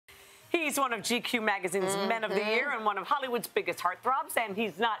He's one of GQ magazine's Men of the Year and one of Hollywood's biggest heartthrobs, and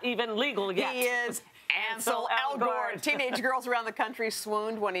he's not even legal yet. He is Ansel Elgort. Teenage girls around the country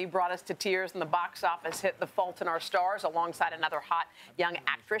swooned when he brought us to tears in the box office hit The Fault in Our Stars alongside another hot young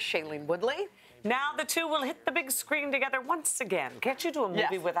actress, Shailene Woodley. Now the two will hit the big screen together once again. Can't you do a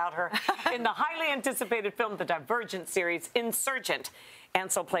movie without her? In the highly anticipated film, the Divergent series, Insurgent,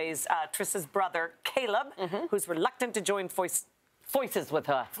 Ansel plays Triss's brother, Caleb, who's reluctant to join Voices with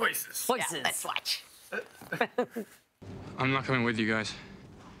her. Voices. Yeah, let's watch. I'm not coming with you guys.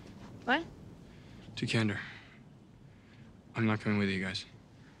 What? To Candor. I'm not coming with you guys.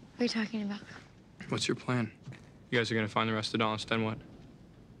 What are you talking about? What's your plan? You guys are gonna find the rest of Dallas, then what?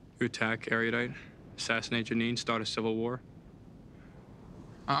 You attack Erudite, assassinate Janine, start a civil war?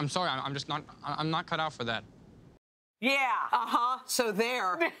 I'm sorry, I'm not cut out for that. Yeah. So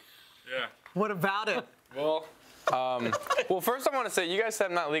there. Yeah. What about it? Well, first I want to say, you guys said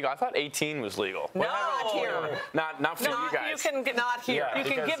I'm not legal. I thought 18 was legal. Not here. Not for you guys. You can get, Not here. Yeah, you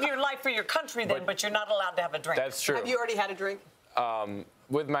can give your life for your country then, but you're not allowed to have a drink. That's true. Have you already had a drink?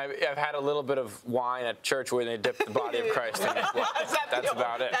 I've had a little bit of wine at church where they dip the body of Christ in it. Yeah, that's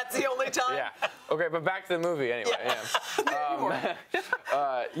about it. That's the only time? Yeah. Okay, but back to the movie anyway.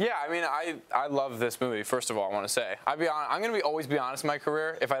 Yeah. I mean, I love this movie, first of all, I want to say. I'm going to always be honest in my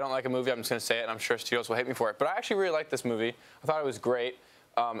career. If I don't like a movie, I'm just going to say it, and I'm sure studios will hate me for it. But I actually really like this movie. I thought it was great.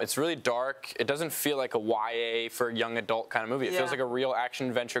 It's really dark. It doesn't feel like a YA for a young adult kind of movie. It feels like a real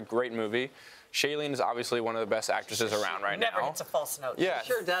action-adventure, great movie. Shailene is obviously one of the best actresses around right now. Never hits a false note. Yeah, She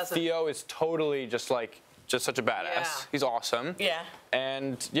sure doesn't. Theo is totally just such a badass. Yeah. He's awesome. Yeah.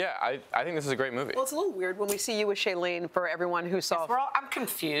 And yeah, I think this is a great movie. Well, it's a little weird when we see you with Shailene, for everyone who saw. I'm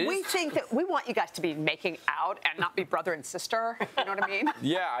confused. We think that we want you guys to be making out and not be brother and sister. You know what I mean?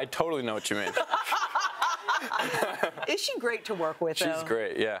 Yeah, I totally know what you mean. Is she great to work with, She's though?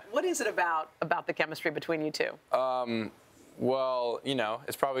 great, yeah. What is it about the chemistry between you two? Well, you know,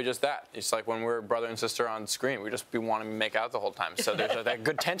 it's probably just that. It's like when we're brother and sister on screen, we just be wanting to make out the whole time. So there's that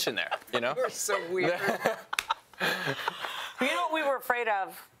good tension there, you know? You're so weird. You know what we were afraid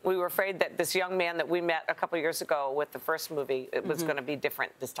of? We were afraid that this young man that we met a couple years ago with the first movie, it was going to be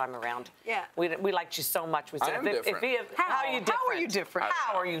different this time around. Yeah. We liked you so much. We said, I am different. how are you different? How are you different?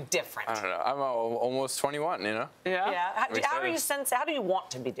 How are you different? I don't know. I'm almost 21, you know? Yeah. How do you want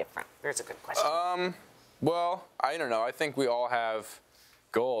to be different? There's a good question. Well, I don't know. I think we all have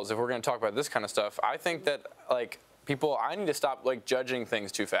goals. If we're going to talk about this kind of stuff, I think that, like, I need to stop, like, judging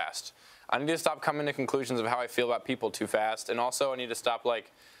things too fast. I need to stop coming to conclusions of how I feel about people too fast. And also, I need to stop,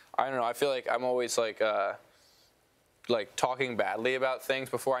 like, I don't know. I feel like I'm always, like talking badly about things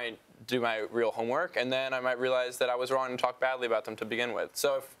before I do my real homework. And then I might realize that I was wrong and talk badly about them to begin with.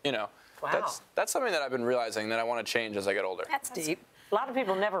 So, if, you know, that's something that I've been realizing that I want to change as I get older. That's deep. A lot of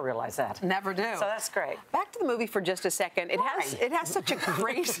people never realize that. Never do. So that's great. Back to the movie for just a second. It has such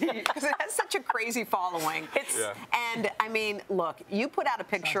a crazy following. And I mean, look, you put out a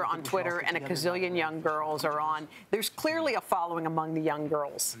picture on Twitter and a gazillion young girls are on. There's clearly a following among the young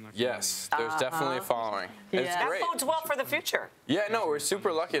girls. Yes, there's definitely a following. Yeah. It's That great. bodes well for the future. Yeah, no, we're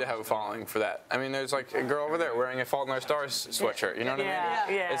super lucky to have a following for that. I mean, there's like a girl over there wearing a Fault in Our Stars sweatshirt. You know what I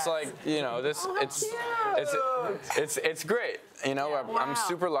mean? Yeah. It's like, you know, it's great. You know, I'm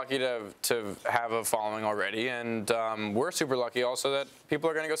super lucky to have a following already, and we're super lucky also that people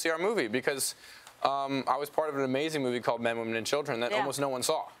are going to go see our movie because I was part of an amazing movie called Men, Women, and Children that almost no one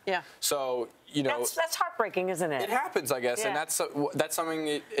saw. Yeah. So, you know, that's heartbreaking, isn't it? it happens, I guess, and that's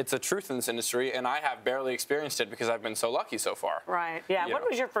something. It's a truth in this industry, and I have barely experienced it because I've been so lucky so far. Right. Yeah. You When know.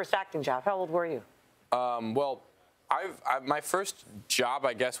 was your first acting job? How old were you? Well, my first job,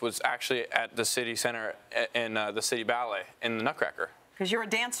 I guess, was actually at the City Center in the City Ballet in the Nutcracker. Because you're a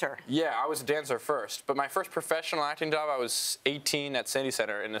dancer. Yeah, I was a dancer first, but my first professional acting job, I was 18 at City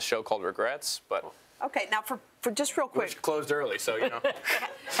Center in a show called Regrets, but Okay, now for just real quick. which closed early, so you know.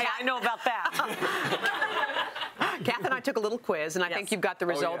 Hey, I know about that. Kath and I took a little quiz, and I think you've got the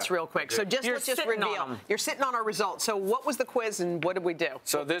results real quick. So let's just sitting on reveal. them. You're sitting on our results. So what was the quiz, and what did we do?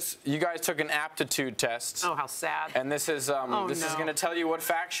 So you guys took an aptitude test. Oh, how sad. And this is is going to tell you what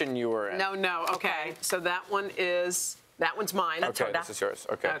faction you were in. No. Okay. So that one's mine. Okay, this is yours.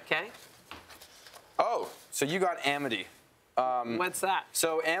 Okay. Okay. Oh, so you got Amity. What's that?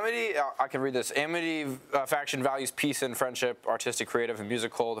 So Amity, I can read this. Amity faction values peace and friendship, artistic, creative, and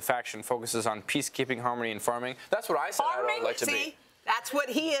musical. The faction focuses on peacekeeping, harmony, and farming. That's what I said I would like to be. That's what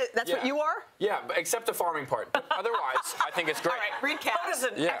he is. That's what you are? Yeah, but except the farming part. But otherwise, I think it's great. All right, read Kath. What is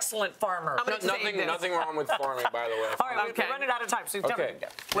an excellent farmer? Nothing wrong with farming, by the way. All right, we're running out of time, so tell me.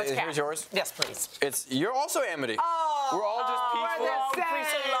 What's Kath? Here's yours. Yes, please. You're also Amity. Oh, We're all just peaceful. We're all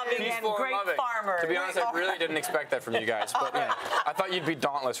peace and loving and great farmers. To be honest, I really didn't expect that from you guys. But I thought you'd be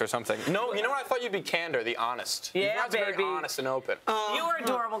dauntless or something. No, you know what? I thought you'd be candor, the honest. Yeah, baby. Very honest and open. You are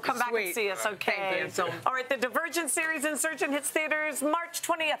adorable. Come back and see us, okay? Thank you. All right, the Divergent series Insurgent hits theaters March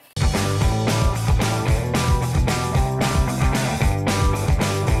 20th.